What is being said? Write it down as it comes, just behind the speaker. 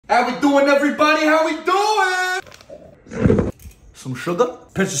How we doing, everybody? How we doing? Some sugar,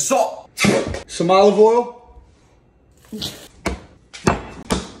 pinch of salt, some olive oil.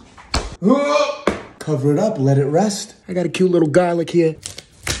 Cover it up, let it rest. I got a cute little garlic here.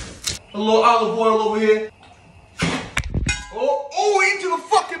 A little olive oil over here. Oh, into the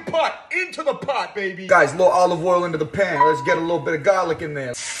fucking pot. Into the pot, baby. Guys, a little olive oil into the pan. Let's get a little bit of garlic in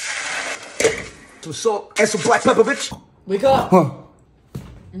there. Some salt and some black pepper, bitch. Wake up. Huh.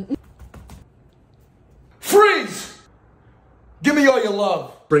 Freeze! Give me all your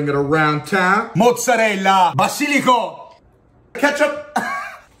love. Bring it around town. Mozzarella, basilico, ketchup, a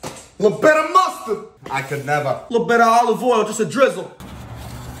little bit of mustard. I could never. A little bit of olive oil, just a drizzle.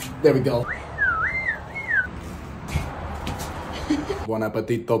 There we go. Buon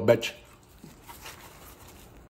appetito, Betch.